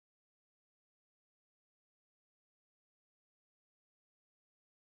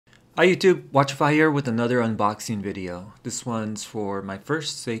Hi YouTube, Watchify here with another unboxing video. This one's for my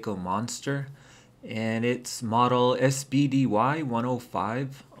first Seiko Monster, and it's model SBDY105,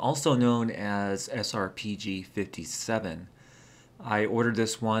 also known as SRPG57. I ordered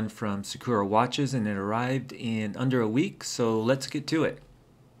this one from Sakura Watches and it arrived in under a week, so let's get to it.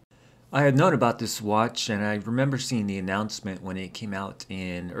 I had known about this watch and I remember seeing the announcement when it came out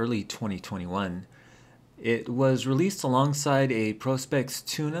in early 2021. It was released alongside a Prospex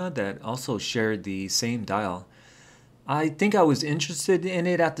tuna that also shared the same dial. I think I was interested in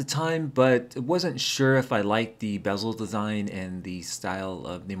it at the time, but wasn't sure if I liked the bezel design and the style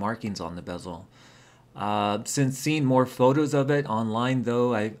of the markings on the bezel. Since seeing more photos of it online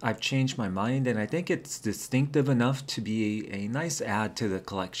though, I've changed my mind and I think it's distinctive enough to be a nice add to the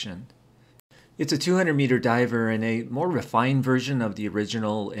collection. It's a 200-meter diver and a more refined version of the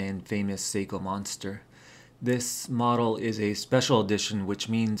original and famous Seiko Monster. This model is a special edition, which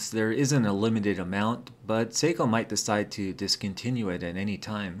means there isn't a limited amount, but Seiko might decide to discontinue it at any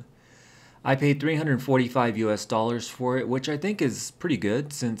time. I paid $345 US for it, which I think is pretty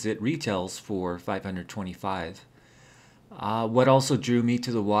good since it retails for $525. What also drew me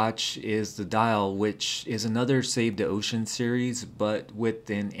to the watch is the dial, which is another Save the Ocean series, but with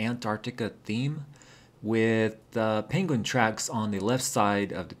an Antarctica theme, with penguin tracks on the left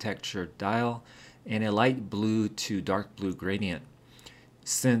side of the textured dial and a light blue to dark blue gradient.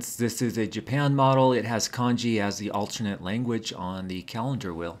 Since this is a Japan model, it has kanji as the alternate language on the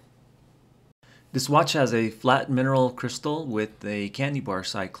calendar wheel. This watch has a flat mineral crystal with a candy bar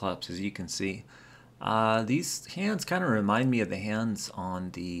cyclops, as you can see. These hands kind of remind me of the hands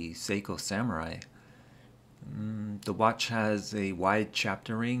on the Seiko Samurai. The watch has a wide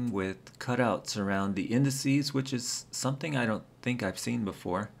chapter ring with cutouts around the indices, which is something I don't think I've seen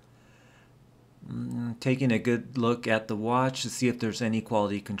before. Taking a good look at the watch to see if there's any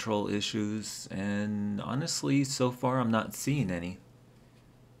quality control issues, and honestly, so far I'm not seeing any.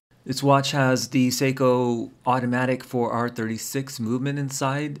 This watch has the Seiko automatic 4R36 movement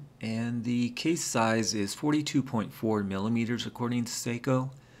inside, and the case size is 42.4 millimeters according to Seiko.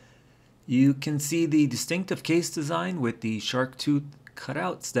 You can see the distinctive case design with the shark tooth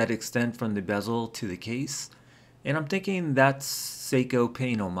cutouts that extend from the bezel to the case. And I'm thinking that's Seiko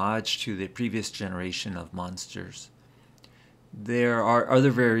paying homage to the previous generation of monsters. There are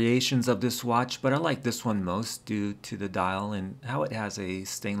other variations of this watch, but I like this one most due to the dial and how it has a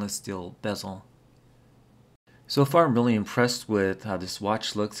stainless steel bezel. So far I'm really impressed with how this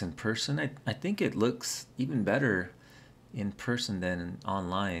watch looks in person. I think it looks even better in person than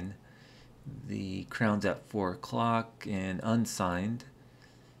online. The crown's at 4 o'clock and unsigned.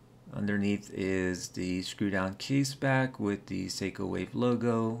 Underneath is the screw-down case back with the Seiko Wave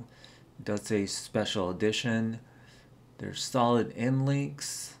logo. It does say special edition. There's solid end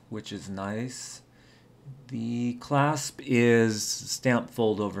links, which is nice. The clasp is stamped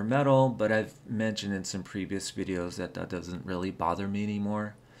fold over metal, but I've mentioned in some previous videos that doesn't really bother me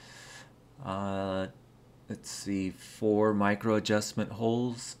anymore. Let's see, 4 micro adjustment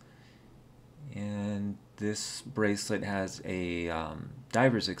holes. And this bracelet has a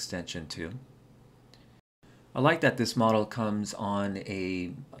diver's extension too. I like that this model comes on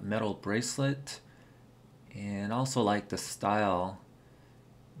a metal bracelet, and also like the style.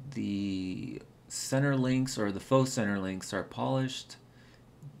 The center links, or the faux center links, are polished.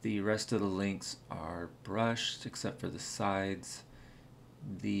 The rest of the links are brushed except for the sides.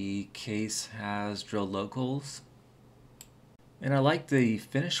 The case has drilled locals. And I like the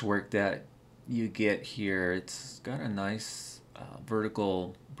finish work that you get here. It's got a nice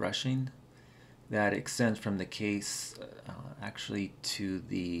vertical brushing that extends from the case actually to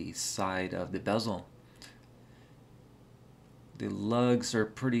the side of the bezel. The lugs are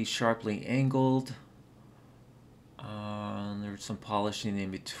pretty sharply angled. There's some polishing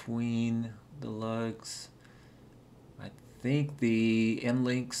in between the lugs. I think the end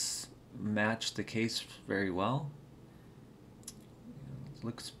links match the case very well.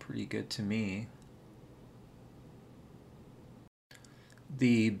 Looks pretty good to me.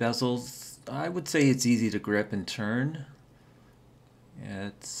 The bezels, I would say it's easy to grip and turn.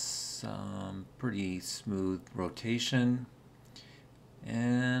 It's pretty smooth rotation.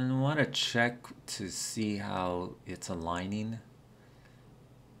 And I want to check to see how it's aligning.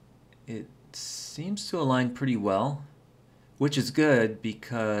 It seems to align pretty well, which is good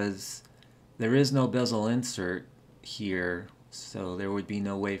because there is no bezel insert here, so there would be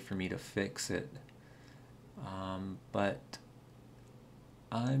no way for me to fix it. But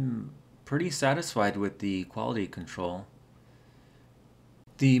I'm pretty satisfied with the quality control.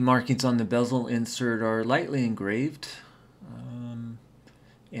 The markings on the bezel insert are lightly engraved.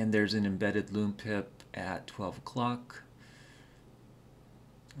 and there's an embedded loom pip at 12 o'clock.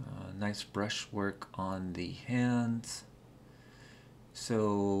 Nice brushwork on the hands.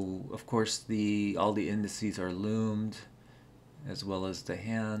 So of course all the indices are loomed as well as the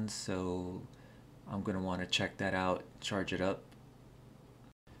hands, so I'm going to want to check that out, charge it up.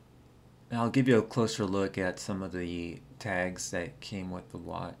 Now I'll give you a closer look at some of the tags that came with the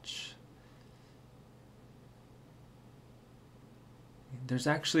watch. There's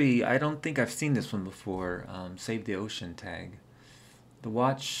actually, I don't think I've seen this one before, Save the Ocean tag. The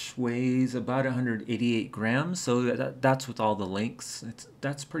watch weighs about 188 grams, so that's with all the links.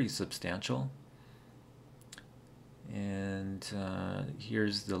 That's pretty substantial. And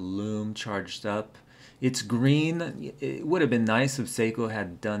here's the loom charged up. It's green. It would have been nice if Seiko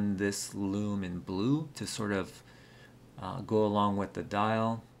had done this loom in blue to sort of go along with the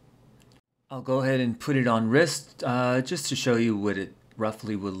dial. I'll go ahead and put it on wrist just to show you what it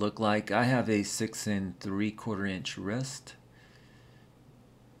roughly would look like. I have a 6 3/4 inch wrist.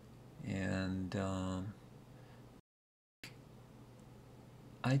 And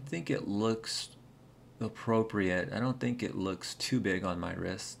I think it looks appropriate. I don't think it looks too big on my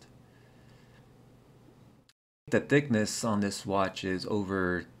wrist. The thickness on this watch is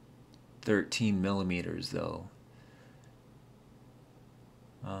over 13 millimeters though.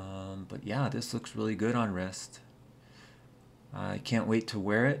 But yeah, this looks really good on wrist. I can't wait to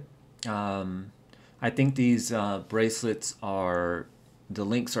wear it. I think these bracelets the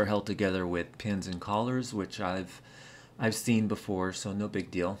links are held together with pins and collars, which I've seen before, so no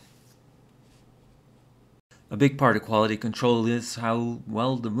big deal. A big part of quality control is how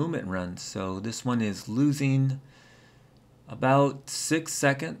well the movement runs. So this one is losing about 6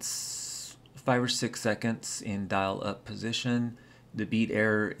 seconds, 5 or 6 seconds in dial up position. The beat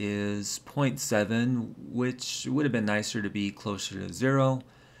error is 0.7, which would have been nicer to be closer to 0,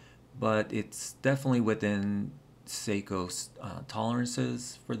 but it's definitely within Seiko's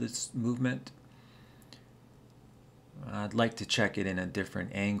tolerances for this movement. I'd like to check it in a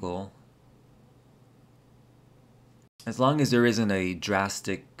different angle. As long as there isn't a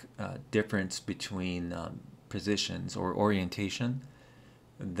drastic difference between positions or orientation,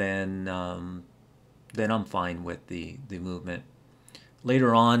 then I'm fine with the movement.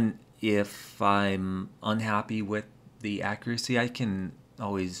 Later on, if I'm unhappy with the accuracy, I can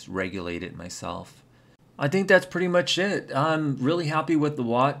always regulate it myself. I think that's pretty much it. I'm really happy with the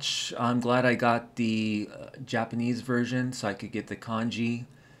watch. I'm glad I got the Japanese version so I could get the kanji,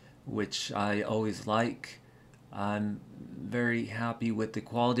 which I always like. I'm very happy with the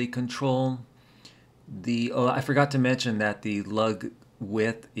quality control. I forgot to mention that the lug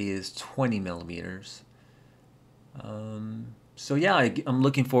width is 20 millimeters. So yeah, I'm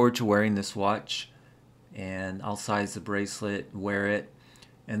looking forward to wearing this watch, and I'll size the bracelet, wear it,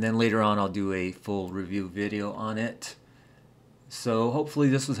 and then later on I'll do a full review video on it. So hopefully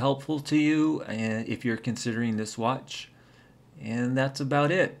this was helpful to you and if you're considering this watch. And that's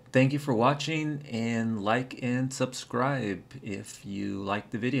about it. Thank you for watching, and like and subscribe if you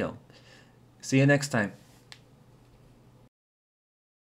liked the video. See you next time.